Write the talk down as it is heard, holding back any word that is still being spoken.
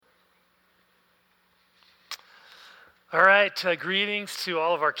All right, greetings to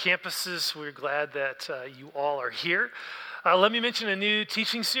all of our campuses. We're glad that you all are here. Let me mention a new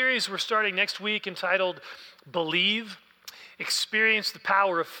teaching series we're starting next week entitled Believe, Experience the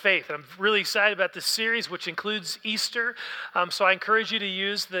Power of Faith. And I'm really excited about this series, which includes Easter. So I encourage you to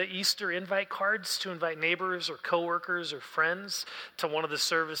use the Easter invite cards to invite neighbors or coworkers or friends to one of the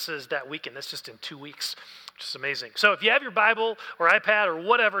services that weekend. That's just in 2 weeks. Which is amazing. So if you have your Bible or iPad or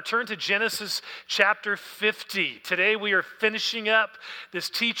whatever, turn to Genesis chapter 50. Today we are finishing up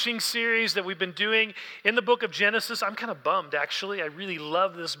this teaching series that we've been doing in the book of Genesis. I'm kind of bummed, actually. I really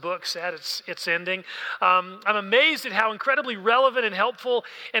love this book. Sad it's ending. I'm amazed at how incredibly relevant and helpful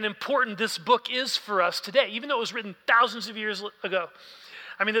and important this book is for us today, even though it was written thousands of years ago.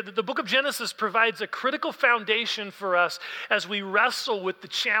 I mean, the book of Genesis provides a critical foundation for us as we wrestle with the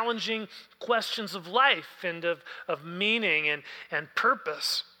challenging questions of life and of meaning and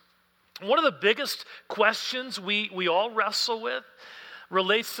purpose. One of the biggest questions we all wrestle with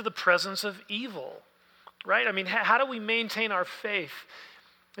relates to the presence of evil, right? I mean, how do we maintain our faith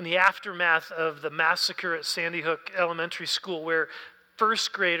in the aftermath of the massacre at Sandy Hook Elementary School where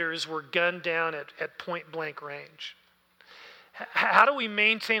first graders were gunned down at point blank range? How do we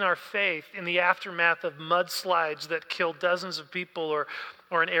maintain our faith in the aftermath of mudslides that kill dozens of people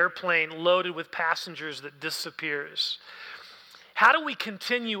or an airplane loaded with passengers that disappears? How do we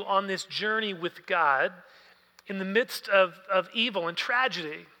continue on this journey with God in the midst of evil and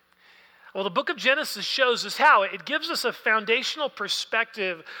tragedy? Well, the book of Genesis shows us how. It gives us a foundational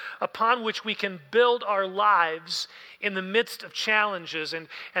perspective upon which we can build our lives in the midst of challenges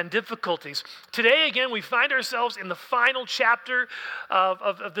and difficulties. Today, again, we find ourselves in the final chapter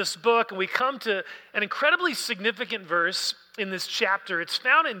of this book, and we come to an incredibly significant verse in this chapter. It's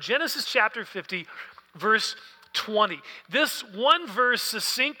found in Genesis chapter 50, verse 20. This one verse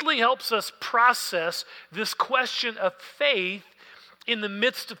succinctly helps us process this question of faith in the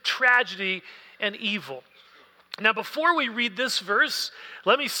midst of tragedy and evil. Now, before we read this verse,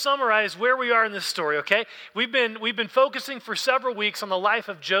 let me summarize where we are in this story, okay? We've been focusing for several weeks on the life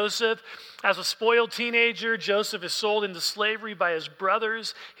of Joseph. As a spoiled teenager, Joseph is sold into slavery by his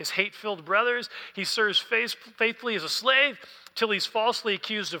brothers, his hate-filled brothers. He serves faithfully as a slave till he's falsely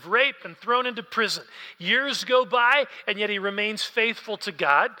accused of rape and thrown into prison. Years go by, and yet he remains faithful to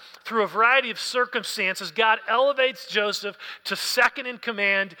God. Through a variety of circumstances, God elevates Joseph to second in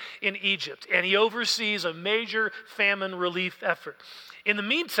command in Egypt, and he oversees a major famine relief effort. In the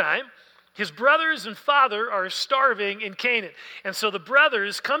meantime, his brothers and father are starving in Canaan, and so the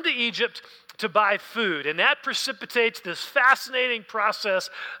brothers come to Egypt to buy food. And that precipitates this fascinating process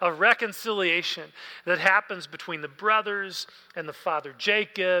of reconciliation that happens between the brothers and the father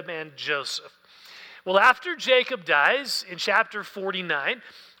Jacob and Joseph. Well, after Jacob dies in chapter 49,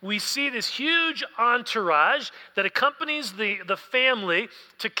 we see this huge entourage that accompanies the family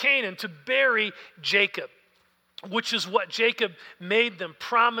to Canaan to bury Jacob, which is what Jacob made them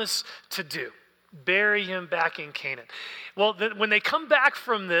promise to do. Bury him back in Canaan. Well, when they come back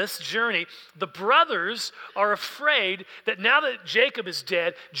from this journey, the brothers are afraid that now that Jacob is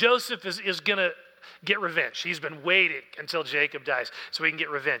dead, Joseph is going to get revenge. He's been waiting until Jacob dies so he can get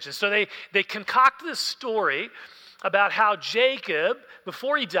revenge. And so they concoct this story about how Jacob,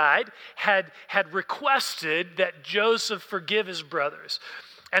 before he died, had requested that Joseph forgive his brothers.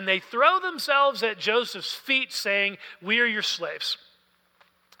 And they throw themselves at Joseph's feet saying, "We are your slaves."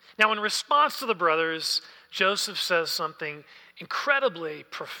 Now, in response to the brothers, Joseph says something incredibly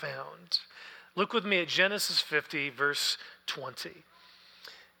profound. Look with me at Genesis 50, verse 20.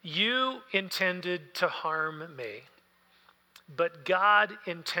 "You intended to harm me, but God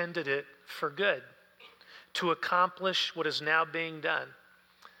intended it for good, to accomplish what is now being done,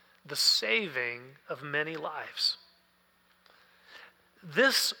 the saving of many lives."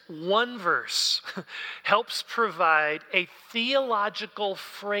 This one verse helps provide a theological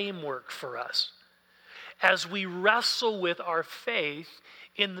framework for us as we wrestle with our faith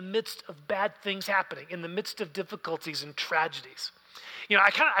in the midst of bad things happening, in the midst of difficulties and tragedies. You know,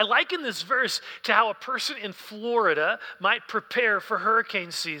 I liken this verse to how a person in Florida might prepare for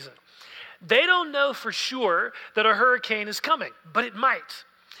hurricane season. They don't know for sure that a hurricane is coming, but it might.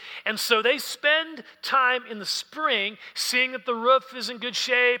 And so they spend time in the spring seeing that the roof is in good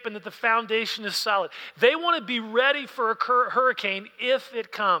shape and that the foundation is solid. They want to be ready for a hurricane if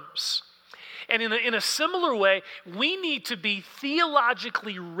it comes. And in a similar way, we need to be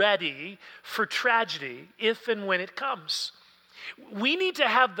theologically ready for tragedy if and when it comes. We need to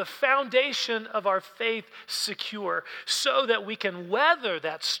have the foundation of our faith secure so that we can weather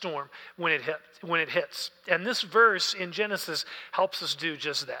that storm when it hits. And this verse in Genesis helps us do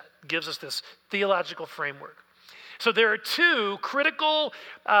just that, gives us this theological framework. So there are two critical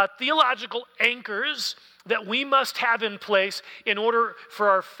theological anchors that we must have in place in order for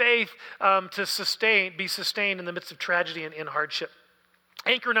our faith to be sustained in the midst of tragedy and in hardship.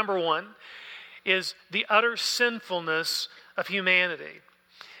 Anchor number one is the utter sinfulness of humanity.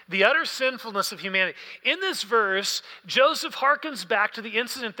 The utter sinfulness of humanity. In this verse, Joseph harkens back to the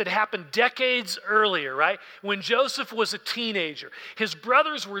incident that happened decades earlier, right? When Joseph was a teenager. His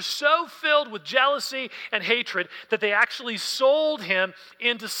brothers were so filled with jealousy and hatred that they actually sold him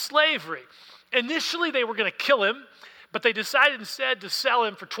into slavery. Initially, they were going to kill him, but they decided instead to sell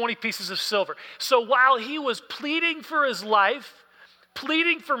him for 20 pieces of silver. So while he was pleading for his life,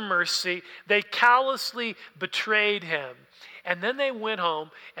 pleading for mercy, they callously betrayed him. And then they went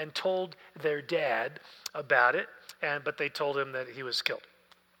home and told their dad about it, but they told him that he was killed.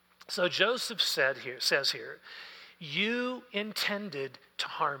 So Joseph says here, you intended to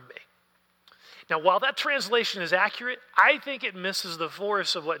harm me. Now, while that translation is accurate, I think it misses the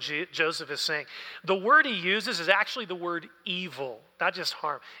force of what Joseph is saying. The word he uses is actually the word evil, not just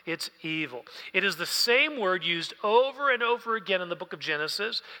harm. It's evil. It is the same word used over and over again in the book of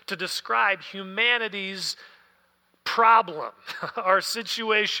Genesis to describe humanity's problem, our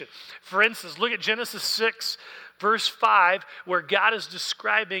situation. For instance, look at Genesis 6, verse 5, where God is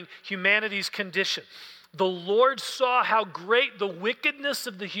describing humanity's condition. The Lord saw how great the wickedness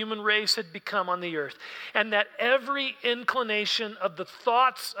of the human race had become on the earth, and that every inclination of the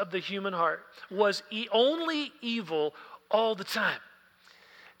thoughts of the human heart was only evil all the time.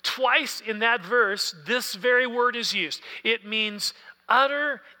 Twice in that verse, this very word is used. It means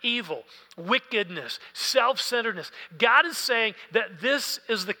utter evil, wickedness, self-centeredness. God is saying that this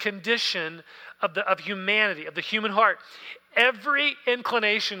is the condition of humanity, of the human heart. Every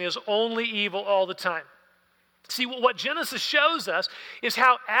inclination is only evil all the time. See, what Genesis shows us is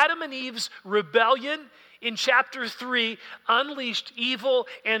how Adam and Eve's rebellion in chapter 3 unleashed evil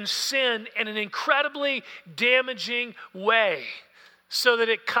and sin in an incredibly damaging way, so that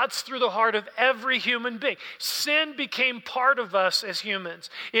it cuts through the heart of every human being. Sin became part of us as humans.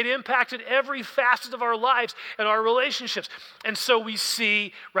 It impacted every facet of our lives and our relationships. And so we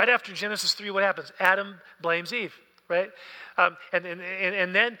see, right after Genesis 3, what happens? Adam blames Eve, right?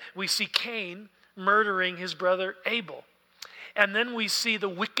 And then we see Cain murdering his brother Abel. And then we see the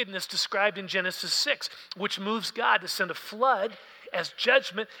wickedness described in Genesis 6, which moves God to send a flood as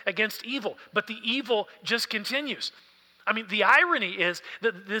judgment against evil. But the evil just continues. I mean, the irony is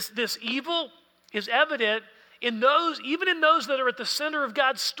that this evil is evident even in those that are at the center of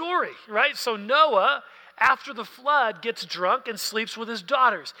God's story, right? So Noah, after the flood, gets drunk and sleeps with his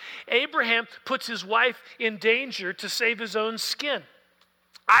daughters. Abraham puts his wife in danger to save his own skin.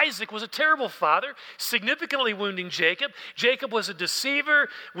 Isaac was a terrible father, significantly wounding Jacob. Jacob was a deceiver,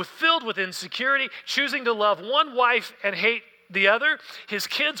 filled with insecurity, choosing to love one wife and hate the other. His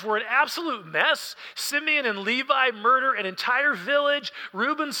kids were an absolute mess. Simeon and Levi murder an entire village.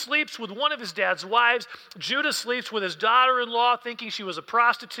 Reuben sleeps with one of his dad's wives. Judah sleeps with his daughter-in-law, thinking she was a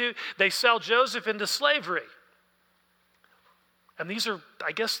prostitute. They sell Joseph into slavery. And these are,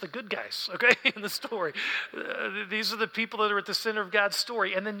 I guess, the good guys, okay, in the story. These are the people that are at the center of God's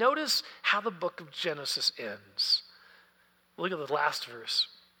story. And then notice how the book of Genesis ends. Look at the last verse.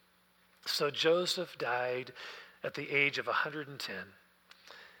 So Joseph died at the age of 110.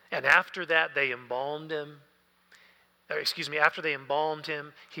 And after that, after they embalmed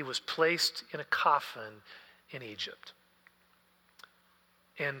him, he was placed in a coffin in Egypt.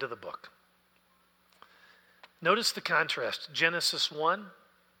 End of the book. Notice the contrast. Genesis 1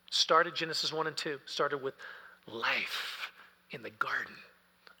 and 2, started with life in the garden.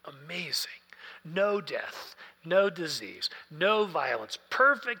 Amazing. No death, no disease, no violence,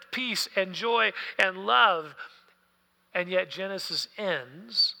 perfect peace and joy and love. And yet Genesis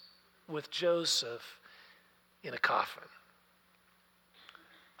ends with Joseph in a coffin.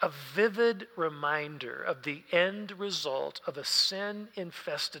 A vivid reminder of the end result of a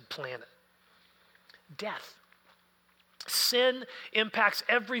sin-infested planet. Death. Sin impacts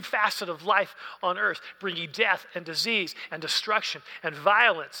every facet of life on earth, bringing death and disease and destruction and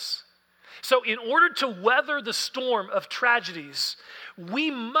violence. So in order to weather the storm of tragedies,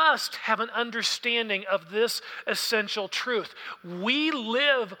 we must have an understanding of this essential truth. We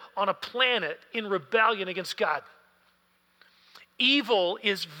live on a planet in rebellion against God. Evil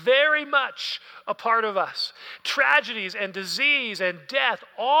is very much a part of us. Tragedies and disease and death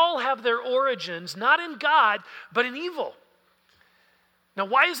all have their origins not in God, but in evil. Now,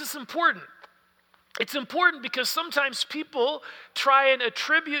 why is this important? It's important because sometimes people try and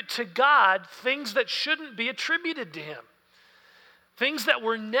attribute to God things that shouldn't be attributed to him. things that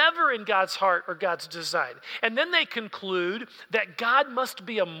were never in God's heart or God's design. And then they conclude that God must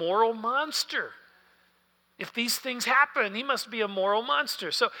be a moral monster. If these things happen, he must be a moral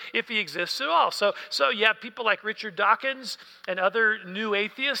monster. So if he exists at all. So you have people like Richard Dawkins and other new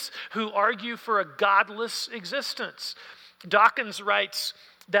atheists who argue for a godless existence. Dawkins writes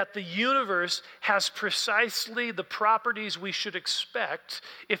that the universe has precisely the properties we should expect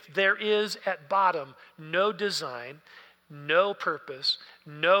if there is at bottom no design, no purpose,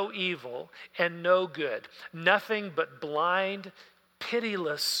 no evil, and no good. Nothing but blind,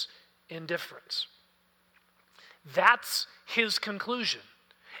 pitiless indifference. That's his conclusion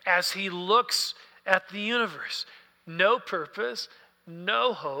as he looks at the universe. No purpose,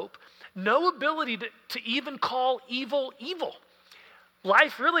 no hope, no ability to even call evil evil.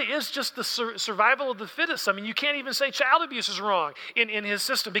 Life really is just the survival of the fittest. I mean, you can't even say child abuse is wrong in his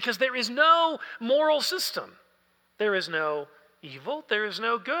system because there is no moral system. There is no evil, there is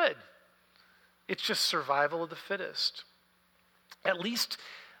no good. It's just survival of the fittest. At least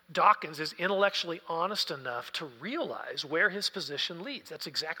Dawkins is intellectually honest enough to realize where his position leads. That's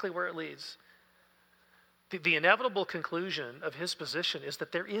exactly where it leads. The inevitable conclusion of his position is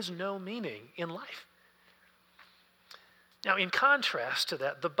that there is no meaning in life. Now, in contrast to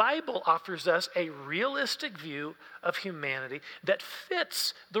that, the Bible offers us a realistic view of humanity that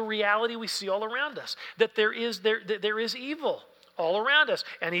fits the reality we see all around us, that there is evil all around us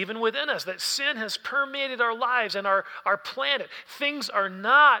and even within us, that sin has permeated our lives and our planet. Things are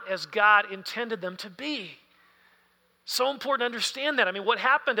not as God intended them to be. So important to understand that. I mean, what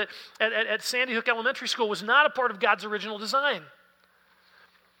happened at Sandy Hook Elementary School was not a part of God's original design.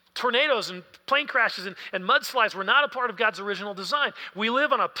 Tornadoes and plane crashes and mudslides were not a part of God's original design. We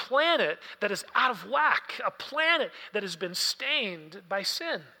live on a planet that is out of whack, a planet that has been stained by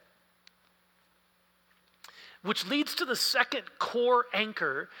sin. Which leads to the second core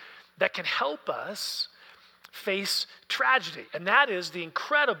anchor that can help us face tragedy, and that is the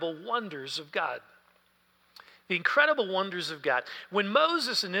incredible wonders of God. The incredible wonders of God. When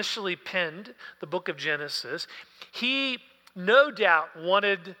Moses initially penned the book of Genesis, he no doubt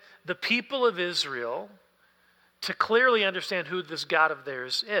wanted the people of Israel to clearly understand who this God of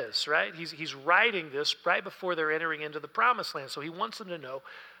theirs is, right? He's writing this right before they're entering into the promised land, so he wants them to know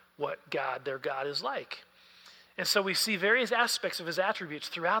what their God is like. And so we see various aspects of his attributes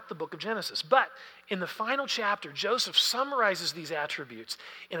throughout the book of Genesis. But in the final chapter, Joseph summarizes these attributes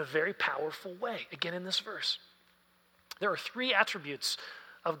in a very powerful way, again in this verse. There are three attributes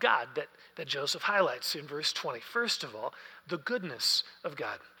of God that Joseph highlights in verse 20. First of all, the goodness of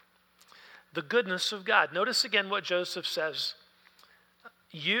God. The goodness of God. Notice again what Joseph says.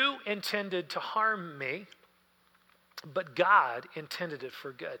 You intended to harm me, but God intended it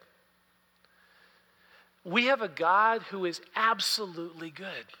for good. We have a God who is absolutely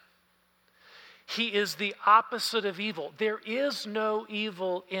good. He is the opposite of evil. There is no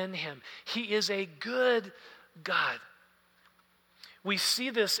evil in him. He is a good God. We see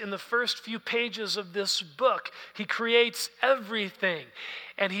this in the first few pages of this book. He creates everything,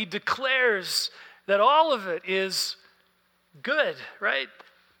 and he declares that all of it is good, right?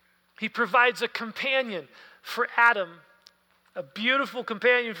 He provides a companion for Adam, a beautiful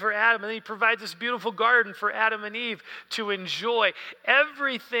companion for Adam, and then he provides this beautiful garden for Adam and Eve to enjoy.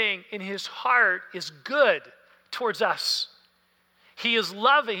 Everything in his heart is good towards us. He is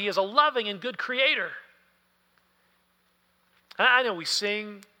loving. He is a loving and good creator. I know we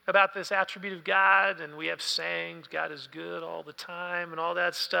sing about this attribute of God, and we have sayings, God is good all the time and all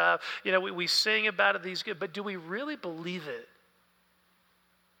that stuff. You know, we sing about it, he's good, but do we really believe it?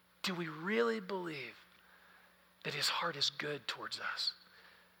 Do we really believe that his heart is good towards us,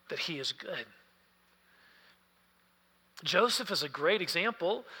 that he is good? Joseph is a great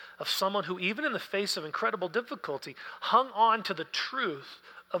example of someone who, even in the face of incredible difficulty, hung on to the truth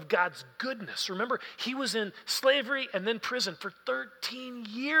of God's goodness. Remember, he was in slavery and then prison for 13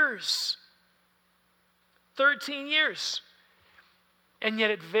 years. 13 years. And yet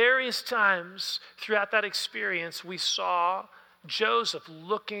at various times throughout that experience, we saw Joseph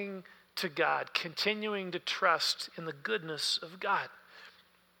looking to God, continuing to trust in the goodness of God.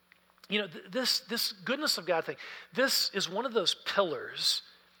 You know, this goodness of God thing, this is one of those pillars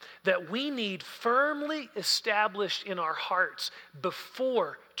that we need firmly established in our hearts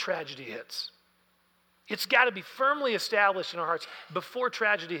before tragedy hits. It's got to be firmly established in our hearts before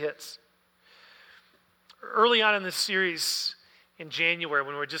tragedy hits. Early on in this series in January,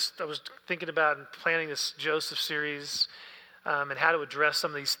 when I was thinking about and planning this Joseph series, and how to address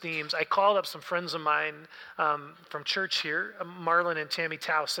some of these themes, I called up some friends of mine from church here, Marlon and Tammy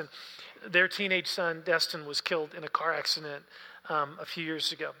Taus, and their teenage son, Destin, was killed in a car accident a few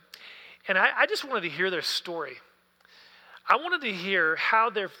years ago. And I just wanted to hear their story. I wanted to hear how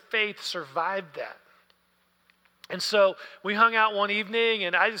their faith survived that. And so we hung out one evening,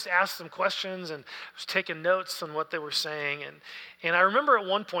 and I just asked them questions and was taking notes on what they were saying. And I remember at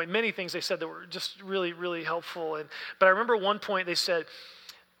one point, many things they said that were just really, really helpful. But I remember at one point they said,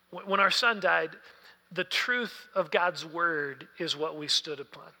 when our son died, the truth of God's word is what we stood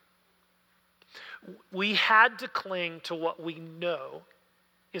upon. We had to cling to what we know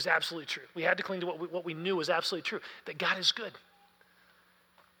is absolutely true. We had to cling to what we knew was absolutely true, that God is good.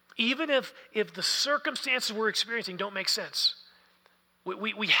 Even if the circumstances we're experiencing don't make sense,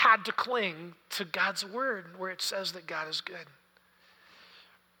 we had to cling to God's word where it says that God is good.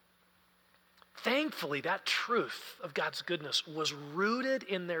 Thankfully, that truth of God's goodness was rooted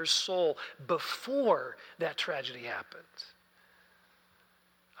in their soul before that tragedy happened.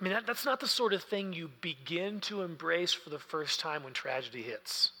 I mean, that's not the sort of thing you begin to embrace for the first time when tragedy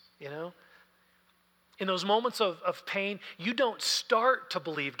hits, you know? In those moments of pain, you don't start to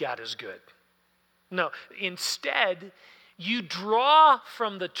believe God is good. No, instead, you draw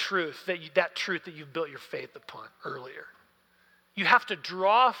from the truth, that truth that you've built your faith upon earlier. You have to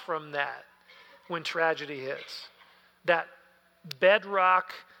draw from that when tragedy hits. That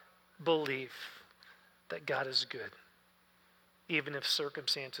bedrock belief that God is good, even if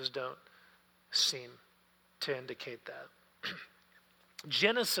circumstances don't seem to indicate that.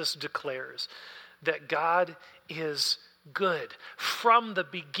 Genesis declares that God is good. From the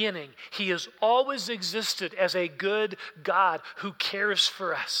beginning, he has always existed as a good God who cares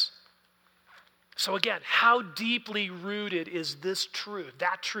for us. So again, how deeply rooted is this truth,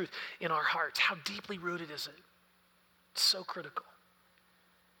 that truth in our hearts? How deeply rooted is it? It's so critical.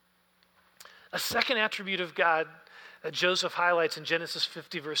 A second attribute of God that Joseph highlights in Genesis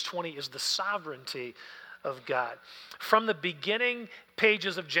 50, verse 20, is the sovereignty of God. From the beginning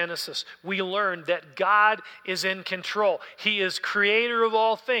pages of Genesis, we learn that God is in control. He is creator of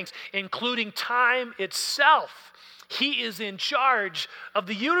all things, including time itself. He is in charge of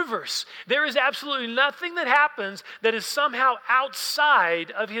the universe. There is absolutely nothing that happens that is somehow outside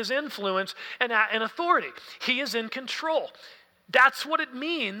of his influence and authority. He is in control. That's what it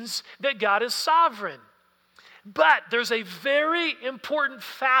means that God is sovereign. But there's a very important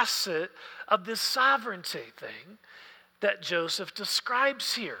facet of this sovereignty thing that Joseph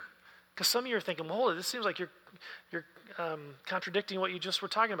describes here. Because some of you are thinking, well, hold it, this seems like you're contradicting what you just were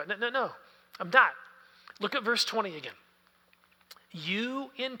talking about. No, I'm not. Look at verse 20 again.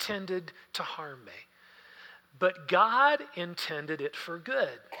 You intended to harm me, but God intended it for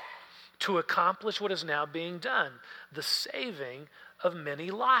good, to accomplish what is now being done, the saving of many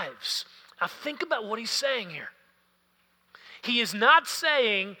lives. Now think about what he's saying here. He is not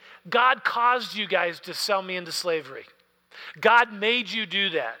saying, God caused you guys to sell me into slavery. God made you do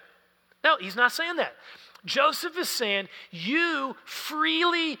that. No, he's not saying that. Joseph is saying, you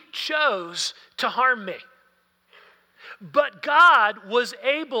freely chose to harm me. But God was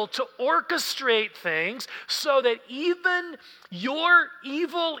able to orchestrate things so that even your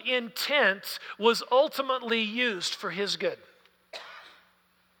evil intent was ultimately used for his good.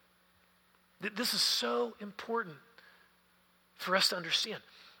 This is so important for us to understand.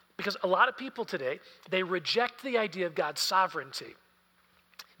 Because a lot of people today, they reject the idea of God's sovereignty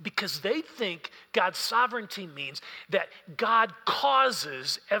because they think God's sovereignty means that God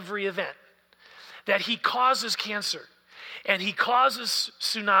causes every event, that he causes cancer, and he causes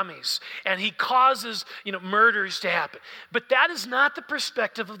tsunamis, and he causes, murders to happen. But that is not the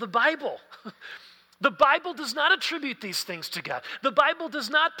perspective of the Bible. The Bible does not attribute these things to God. The Bible does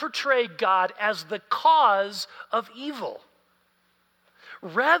not portray God as the cause of evil.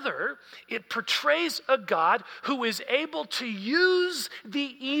 Rather, it portrays a God who is able to use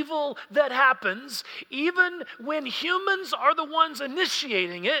the evil that happens, even when humans are the ones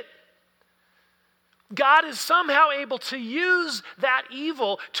initiating it. God is somehow able to use that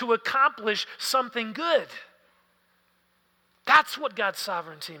evil to accomplish something good. That's what God's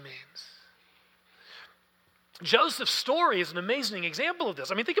sovereignty means. Joseph's story is an amazing example of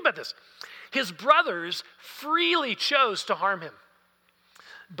this. I mean, think about this. His brothers freely chose to harm him.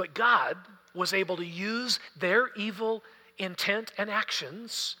 But God was able to use their evil intent and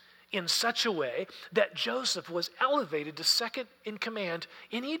actions in such a way that Joseph was elevated to second in command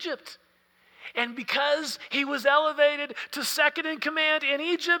in Egypt. And because he was elevated to second in command in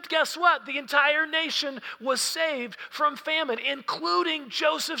Egypt, guess what? The entire nation was saved from famine, including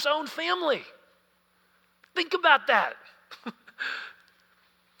Joseph's own family. Think about that.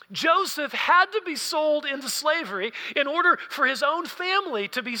 Joseph had to be sold into slavery in order for his own family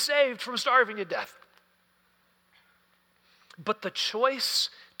to be saved from starving to death. But the choice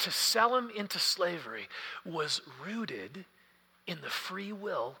to sell him into slavery was rooted in the free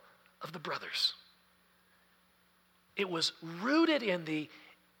will of the brothers. It was rooted in the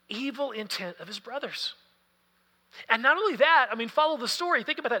evil intent of his brothers. And not only that, follow the story.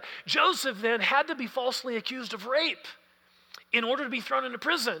 Think about that. Joseph then had to be falsely accused of rape in order to be thrown into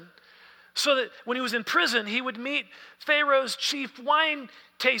prison, so that when he was in prison, he would meet Pharaoh's chief wine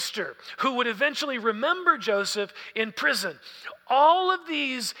taster, who would eventually remember Joseph in prison. All of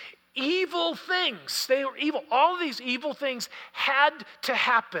these evil things, they were evil. All of these evil things had to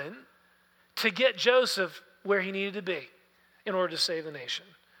happen to get Joseph where he needed to be in order to save the nation.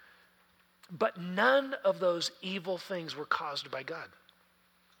 But none of those evil things were caused by God.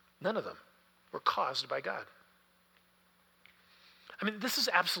 None of them were caused by God. This is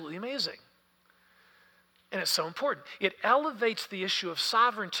absolutely amazing. And it's so important. It elevates the issue of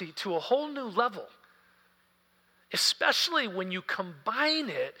sovereignty to a whole new level, especially when you combine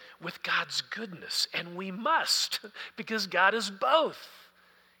it with God's goodness. And we must, because God is both.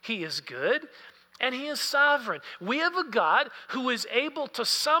 He is good and he is sovereign. We have a God who is able to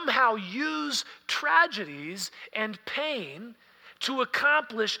somehow use tragedies and pain to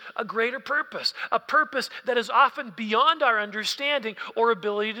accomplish a greater purpose, a purpose that is often beyond our understanding or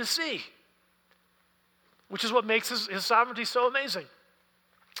ability to see, which is what makes his sovereignty so amazing.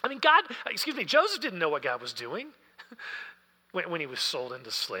 Joseph didn't know what God was doing when he was sold into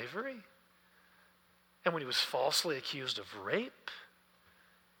slavery and when he was falsely accused of rape.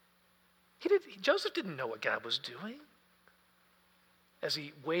 Joseph didn't know what God was doing as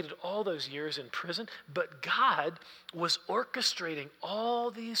he waited all those years in prison, but God was orchestrating all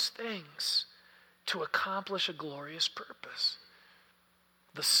these things to accomplish a glorious purpose,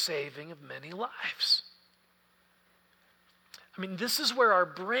 the saving of many lives. This is where our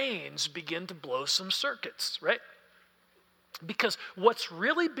brains begin to blow some circuits, right? Because what's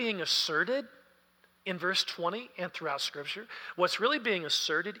really being asserted in verse 20 and throughout Scripture, what's really being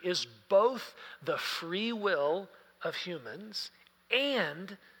asserted is both the free will of humans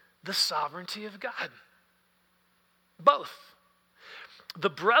and the sovereignty of God. Both. The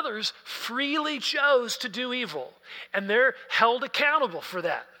brothers freely chose to do evil, and they're held accountable for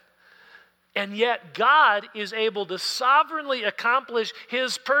that. And yet God is able to sovereignly accomplish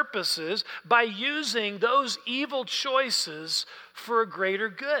his purposes by using those evil choices for a greater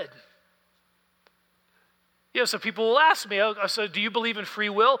good. So people will ask me, so do you believe in free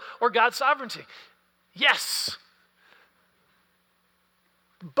will or God's sovereignty? Yes.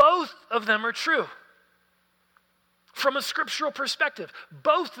 Both of them are true. From a scriptural perspective,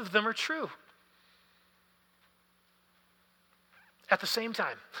 both of them are true. At the same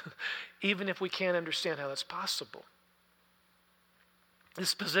time, even if we can't understand how that's possible.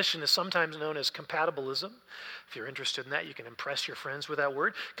 This position is sometimes known as compatibilism. If you're interested in that, you can impress your friends with that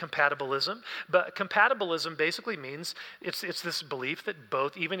word, compatibilism. But compatibilism basically means it's this belief that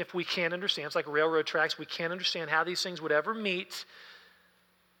both, even if we can't understand, it's like railroad tracks, we can't understand how these things would ever meet,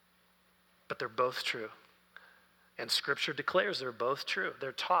 but they're both true. And Scripture declares they're both true.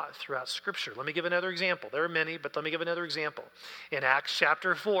 They're taught throughout Scripture. Let me give another example. There are many, but let me give another example. In Acts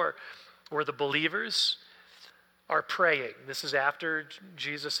chapter 4, where the believers are praying. This is after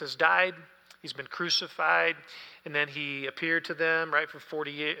Jesus has died. He's been crucified. And then he appeared to them, right? For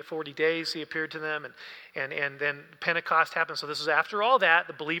 40 days he appeared to them. And then Pentecost happened. So this is after all that.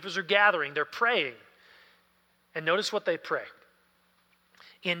 The believers are gathering. They're praying. And notice what they pray.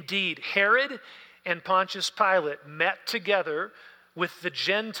 Indeed, Herod and Pontius Pilate met together with the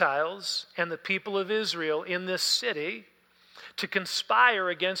Gentiles and the people of Israel in this city to conspire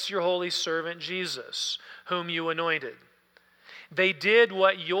against your holy servant Jesus, whom you anointed. They did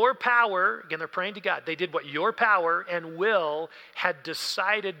what your power, again, they're praying to God, they did what your power and will had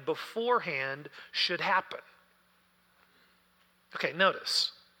decided beforehand should happen. Okay,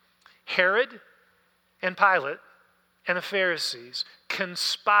 notice. Herod and Pilate and the Pharisees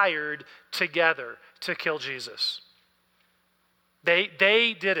conspired together to kill Jesus. They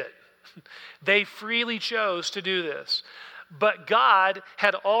did it. They freely chose to do this. But God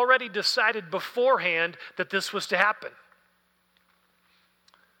had already decided beforehand that this was to happen.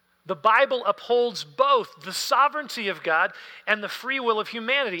 The Bible upholds both the sovereignty of God and the free will of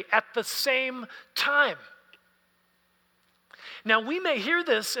humanity at the same time. Now, we may hear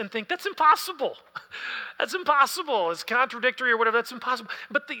this and think, that's impossible. That's impossible. It's contradictory or whatever. That's impossible.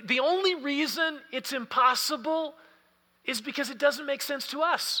 But the only reason it's impossible is because it doesn't make sense to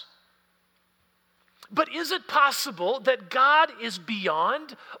us. But is it possible that God is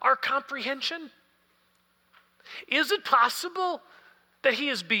beyond our comprehension? Is it possible that he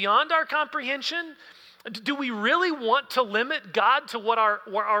is beyond our comprehension Do we really want to limit God to what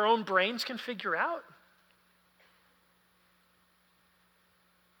our own brains can figure out?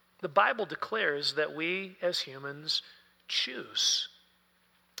 The Bible declares that we as humans choose,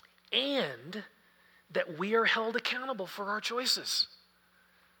 and that we are held accountable for our choices.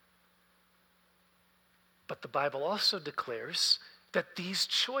 But the Bible also declares that these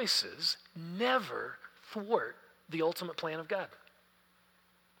choices never thwart the ultimate plan of God.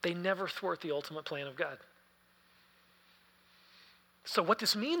 They never thwart the ultimate plan of God. So what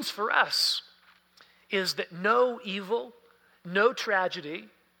this means for us is that no evil, no tragedy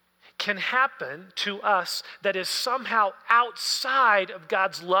can happen to us that is somehow outside of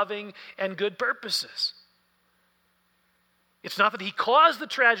God's loving and good purposes. It's not that he caused the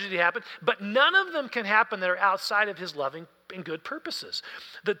tragedy to happen, but none of them can happen that are outside of his loving and good purposes.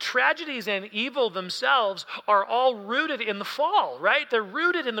 The tragedies and evil themselves are all rooted in the fall, right? They're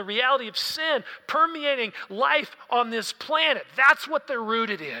rooted in the reality of sin permeating life on this planet. That's what they're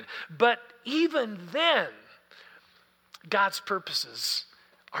rooted in. But even then, God's purposes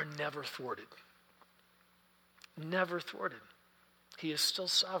are never thwarted. Never thwarted. He is still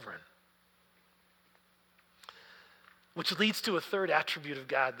sovereign. Which leads to a third attribute of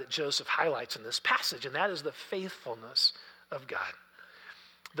God that Joseph highlights in this passage, and that is the faithfulness of God.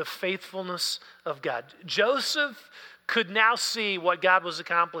 The faithfulness of God. Joseph could now see what God was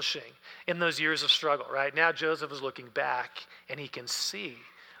accomplishing in those years of struggle, right? Now Joseph is looking back, and he can see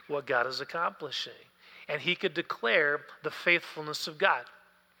what God is accomplishing. And he could declare the faithfulness of God.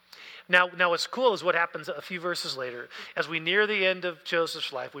 Now what's cool is what happens a few verses later. As we near the end of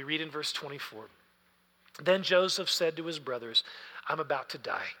Joseph's life, we read in verse 24, "Then Joseph said to his brothers, 'I'm about to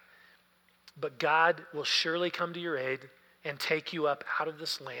die, but God will surely come to your aid and take you up out of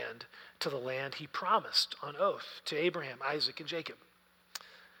this land to the land he promised on oath to Abraham, Isaac, and Jacob,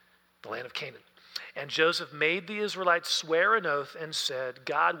 the land of Canaan.' And Joseph made the Israelites swear an oath and said,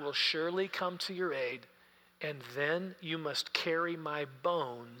 'God will surely come to your aid, and then you must carry my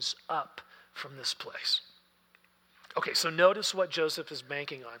bones up from this place.'" Okay, so notice what Joseph is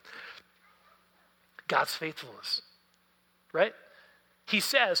banking on. God's faithfulness, right? He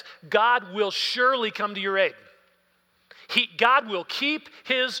says, God will surely come to your aid. God will keep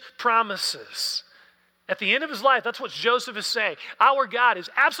his promises. At the end of his life, that's what Joseph is saying. Our God is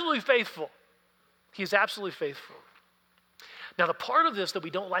absolutely faithful. He is absolutely faithful. Now, the part of this that we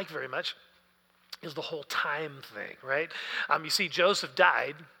don't like very much is the whole time thing, right? You see, Joseph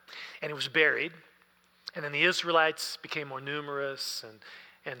died, and he was buried, and then the Israelites became more numerous,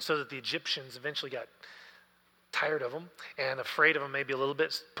 and so that the Egyptians eventually got tired of them and afraid of them maybe a little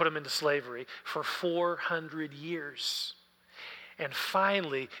bit, put them into slavery for 400 years. And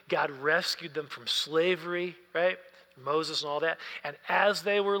finally, God rescued them from slavery, right? Moses and all that. And as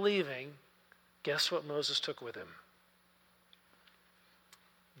they were leaving, guess what Moses took with him?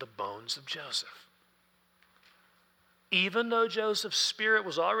 The bones of Joseph. Even though Joseph's spirit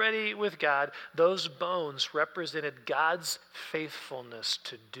was already with God, those bones represented God's faithfulness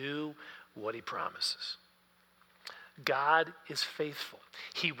to do what he promises. God is faithful.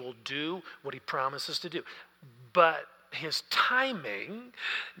 He will do what he promises to do. But his timing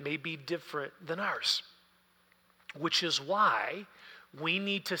may be different than ours, which is why we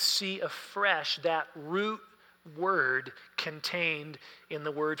need to see afresh that root word contained in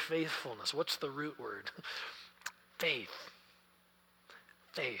the word faithfulness. What's the root word? Faith.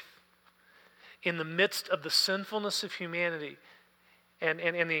 Faith. In the midst of the sinfulness of humanity and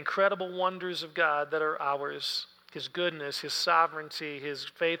the incredible wonders of God that are ours, his goodness, his sovereignty, his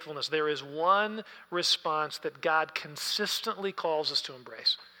faithfulness, there is one response that God consistently calls us to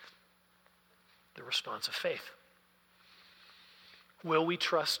embrace. The response of faith. Will we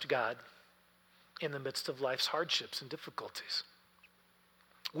trust God in the midst of life's hardships and difficulties?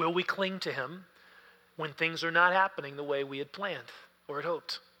 Will we cling to him when things are not happening the way we had planned or had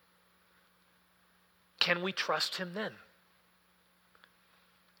hoped? Can we trust him then?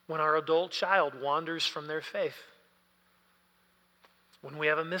 When our adult child wanders from their faith? When we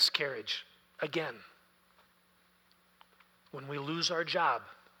have a miscarriage again? When we lose our job?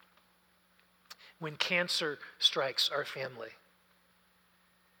 When cancer strikes our family?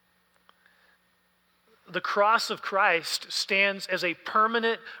 The cross of Christ stands as a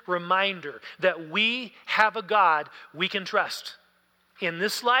permanent reminder that we have a God we can trust in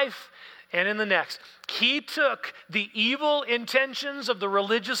this life and in the next. He took the evil intentions of the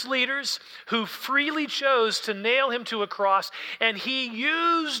religious leaders who freely chose to nail him to a cross, and he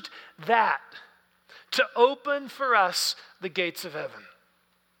used that to open for us the gates of heaven.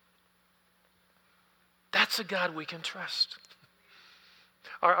 That's a God we can trust.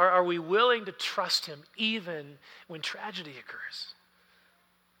 Are we willing to trust him even when tragedy occurs?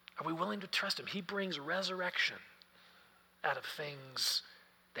 Are we willing to trust him? He brings resurrection out of things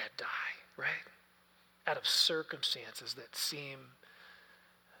that die, right? Out of circumstances that seem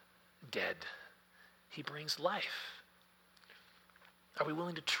dead. He brings life. Are we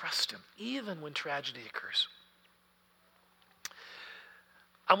willing to trust him even when tragedy occurs?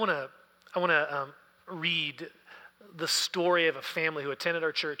 I want to read the story of a family who attended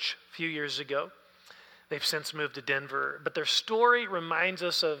our church a few years ago. They've since moved to Denver, but their story reminds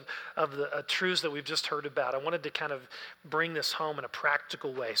us of the truths that we've just heard about. I wanted to kind of bring this home in a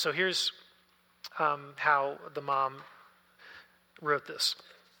practical way. So here's how the mom wrote this.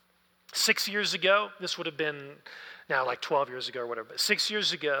 6 years ago, this would have been now like 12 years ago or whatever, but 6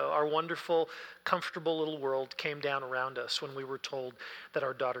 years ago, our wonderful, comfortable little world came down around us when we were told that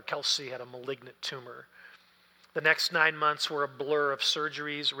our daughter Kelsey had a malignant tumor. The next 9 months were a blur of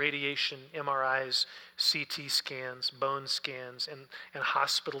surgeries, radiation, MRIs, CT scans, bone scans, and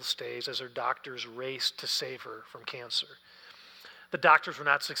hospital stays as her doctors raced to save her from cancer. The doctors were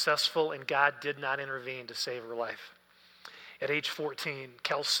not successful, and God did not intervene to save her life. At age 14,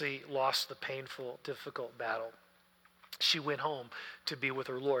 Kelsey lost the painful, difficult battle. She went home to be with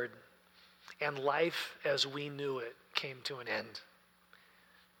her Lord, and life as we knew it came to an end.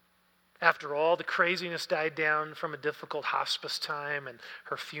 After all the craziness died down from a difficult hospice time and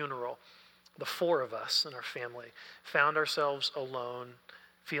her funeral, the four of us in our family found ourselves alone,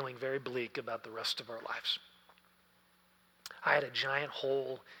 feeling very bleak about the rest of our lives. I had a giant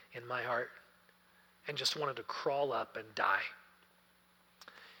hole in my heart and just wanted to crawl up and die.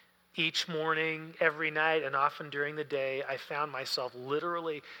 Each morning, every night, and often during the day, I found myself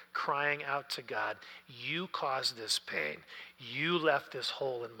literally crying out to God, you caused this pain. You left this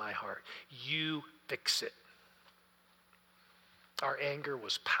hole in my heart. You fix it. Our anger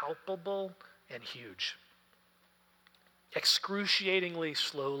was palpable and huge. Excruciatingly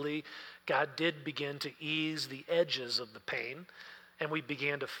slowly, God did begin to ease the edges of the pain, and we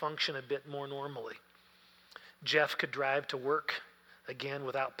began to function a bit more normally. Jeff could drive to work again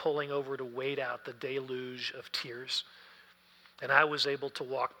without pulling over to wait out the deluge of tears. And I was able to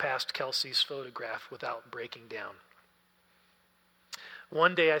walk past Kelsey's photograph without breaking down.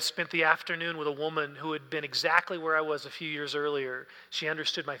 One day I spent the afternoon with a woman who had been exactly where I was a few years earlier. She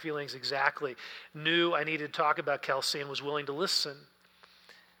understood my feelings exactly, knew I needed to talk about Kelsey, and was willing to listen,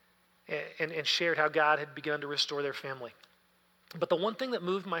 and shared how God had begun to restore their family. But the one thing that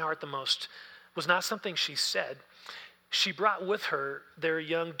moved my heart the most was not something she said. She brought with her their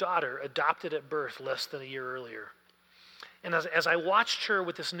young daughter, adopted at birth less than a year earlier. And as I watched her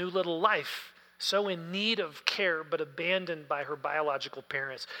with this new little life, so in need of care but abandoned by her biological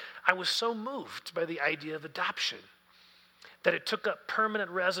parents, I was so moved by the idea of adoption that it took up permanent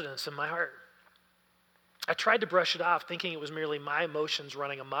residence in my heart. I tried to brush it off, thinking it was merely my emotions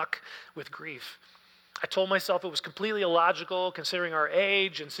running amok with grief. I told myself it was completely illogical, considering our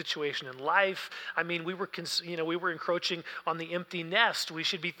age and situation in life. I mean, we were encroaching on the empty nest. We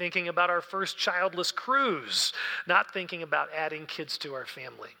should be thinking about our first childless cruise, not thinking about adding kids to our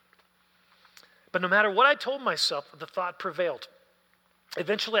family. But no matter what I told myself, the thought prevailed.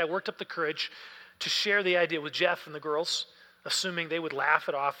 Eventually, I worked up the courage to share the idea with Jeff and the girls, assuming they would laugh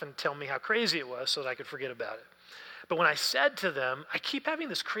it off and tell me how crazy it was so that I could forget about it. But when I said to them, I keep having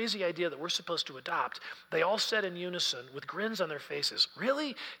this crazy idea that we're supposed to adopt, they all said in unison with grins on their faces,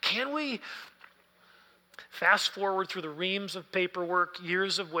 really? Can we? Fast forward through the reams of paperwork,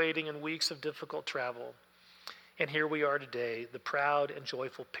 years of waiting, and weeks of difficult travel. And here we are today, the proud and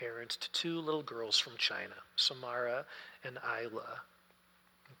joyful parents to two little girls from China, Samara and Isla.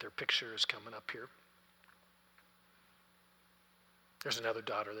 Their picture is coming up here. There's another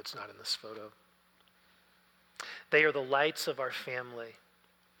daughter that's not in this photo. They are the lights of our family,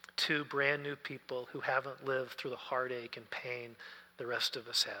 two brand new people who haven't lived through the heartache and pain the rest of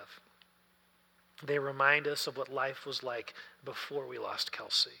us have. They remind us of what life was like before we lost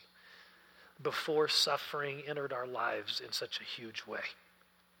Kelsey, before suffering entered our lives in such a huge way.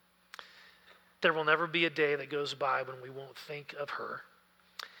 There will never be a day that goes by when we won't think of her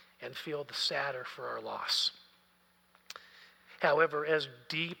and feel the sadder for our loss. However, as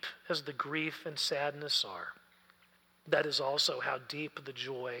deep as the grief and sadness are, that is also how deep the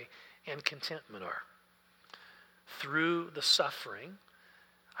joy and contentment are. Through the suffering,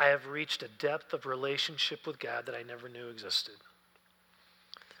 I have reached a depth of relationship with God that I never knew existed.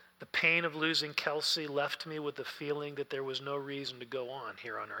 The pain of losing Kelsey left me with the feeling that there was no reason to go on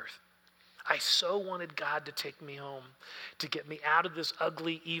here on earth. I so wanted God to take me home, to get me out of this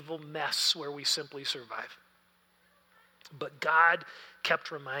ugly, evil mess where we simply survive. But God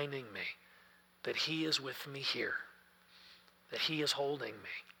kept reminding me that he is with me here, that he is holding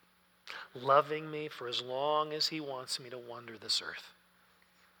me, loving me for as long as he wants me to wander this earth.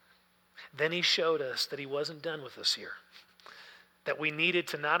 Then he showed us that he wasn't done with us here, that we needed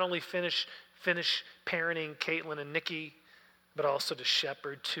to not only finish parenting Caitlin and Nikki, but also to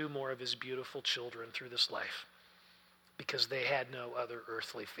shepherd 2 more of his beautiful children through this life, because they had no other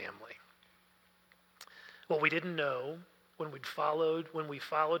earthly family. What we didn't know when we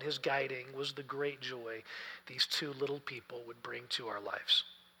followed his guiding was the great joy these 2 little people would bring to our lives.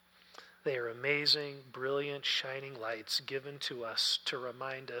 They are amazing, brilliant, shining lights given to us to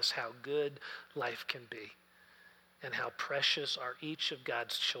remind us how good life can be and how precious are each of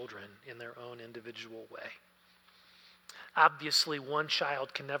God's children in their own individual way. Obviously, one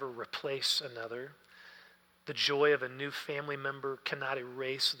child can never replace another. The joy of a new family member cannot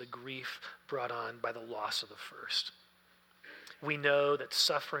erase the grief brought on by the loss of the first. We know that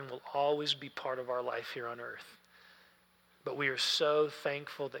suffering will always be part of our life here on earth. But we are so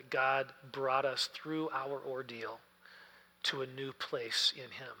thankful that God brought us through our ordeal to a new place in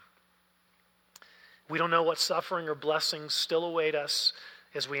him. We don't know what suffering or blessings still await us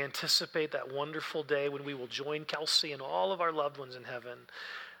as we anticipate that wonderful day when we will join Kelsey and all of our loved ones in heaven.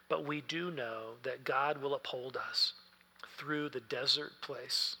 But we do know that God will uphold us through the desert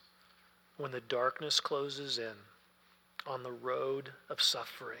place when the darkness closes in on the road of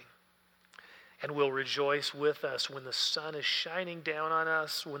suffering, and will rejoice with us when the sun is shining down on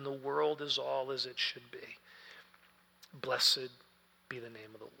us, when the world is all as it should be. Blessed be the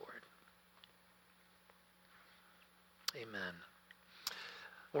name of the Lord. Amen.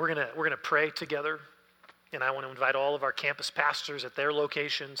 We're gonna pray together, and I want to invite all of our campus pastors at their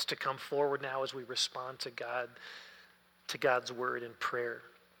locations to come forward now as we respond to God's word in prayer.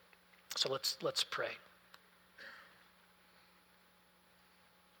 So let's pray.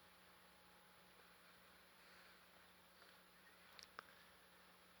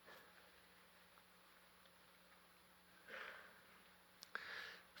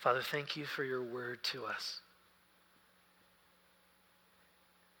 Father, thank you for your word to us.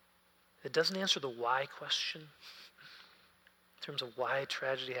 It doesn't answer the why question in terms of why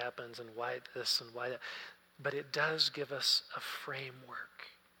tragedy happens and why this and why that, but it does give us a framework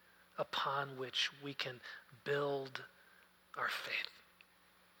upon which we can build our faith.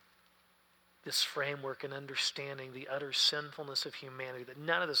 This framework and understanding the utter sinfulness of humanity, that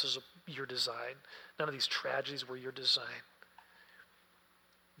none of this is your design, none of these tragedies were your design.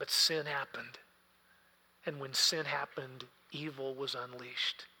 But sin happened. And when sin happened, evil was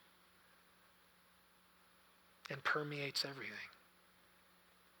unleashed and permeates everything.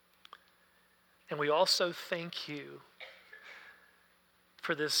 And we also thank you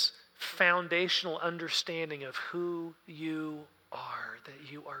for this foundational understanding of who you are,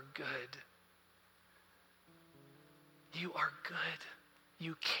 that you are good. You are good.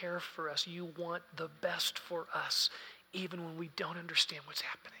 You care for us. You want the best for us, even when we don't understand what's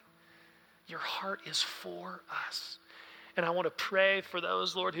happening. Your heart is for us. And I want to pray for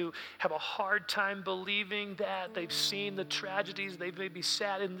those, Lord, who have a hard time believing that. They've seen the tragedies. They've maybe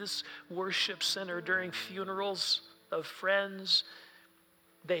sat in this worship center during funerals of friends.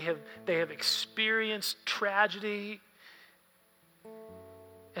 They have experienced tragedy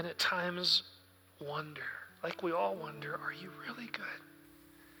and at times wonder, like we all wonder, are you really good?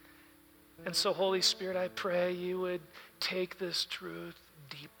 And so, Holy Spirit, I pray you would take this truth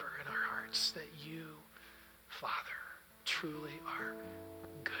deeper in our hearts, that you, Father, truly are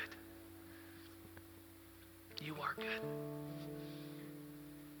good. You are good.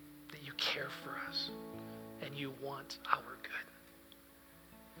 That you care for us and you want our good.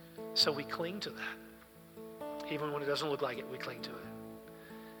 So we cling to that. Even when it doesn't look like it, we cling to it.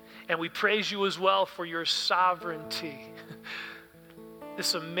 And we praise you as well for your sovereignty.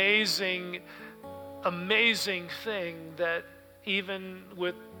 This amazing, amazing thing that even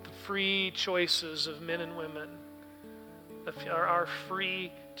with the free choices of men and women,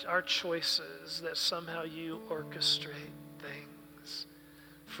 our choices, that somehow you orchestrate things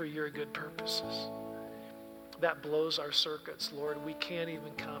for your good purposes. That blows our circuits, Lord. We can't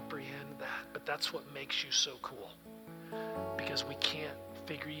even comprehend that, but that's what makes you so cool, because we can't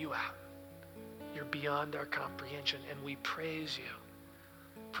figure you out. You're beyond our comprehension, and we praise you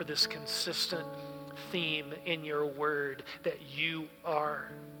for this consistent theme in your word, that you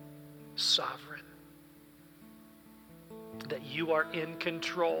are sovereign, that you are in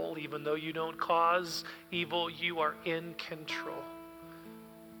control. Even though you don't cause evil, you are in control.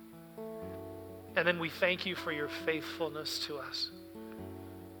 And then we thank you for your faithfulness to us.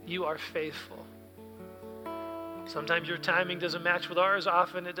 You are faithful. Sometimes your timing doesn't match with ours.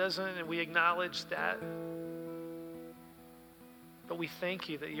 Often it doesn't, and we acknowledge that. But we thank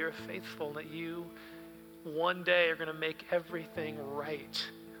you that you're faithful, that you one day are going to make everything right.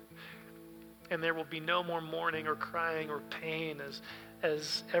 And there will be no more mourning or crying or pain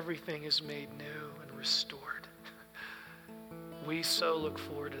as everything is made new and restored. We so look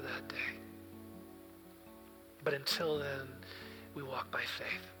forward to that day. But until then, we walk by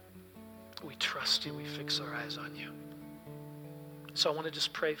faith. We trust you. We fix our eyes on you. So I want to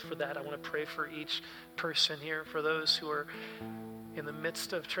just pray for that. I want to pray for each person here, for those who are in the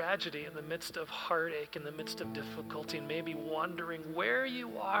midst of tragedy, in the midst of heartache, in the midst of difficulty, and maybe wondering where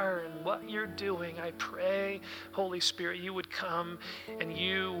you are and what you're doing. I pray, Holy Spirit, you would come and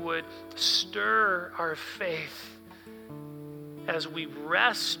you would stir our faith as we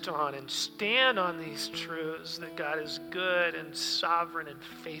rest on and stand on these truths that God is good and sovereign and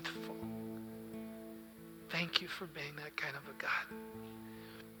faithful. Thank you for being that kind of a God.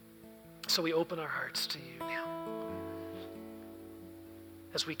 So we open our hearts to you now.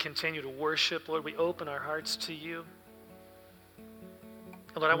 As we continue to worship, Lord, we open our hearts to you.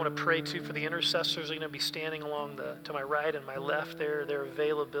 And Lord, I want to pray too for the intercessors who are going to be standing along to my right and my left, their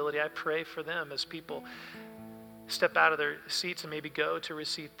availability. I pray for them as people step out of their seats and maybe go to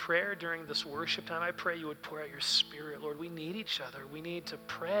receive prayer during this worship time. I pray you would pour out your Spirit, Lord. We need each other. We need to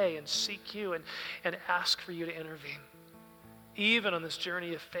pray and seek you and ask for you to intervene. Even on this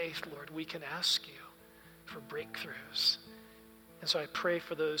journey of faith, Lord, we can ask you for breakthroughs. And so I pray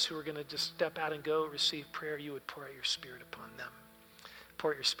for those who are going to just step out and go receive prayer, you would pour out your Spirit upon them.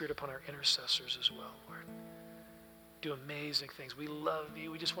 Pour out your Spirit upon our intercessors as well, Lord. Do amazing things. We love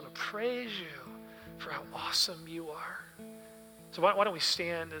you. We just want to praise you for how awesome you are. So why don't we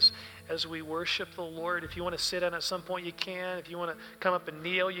stand as we worship the Lord. If you want to sit down at some point, you can. If you want to come up and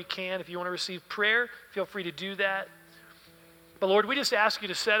kneel, you can. If you want to receive prayer, feel free to do that. But Lord, we just ask you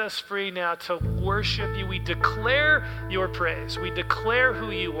to set us free now to worship you. We declare your praise. We declare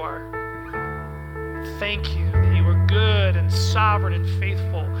who you are. Thank you that you are good and sovereign and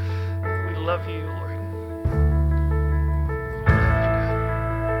faithful. We love you, Lord.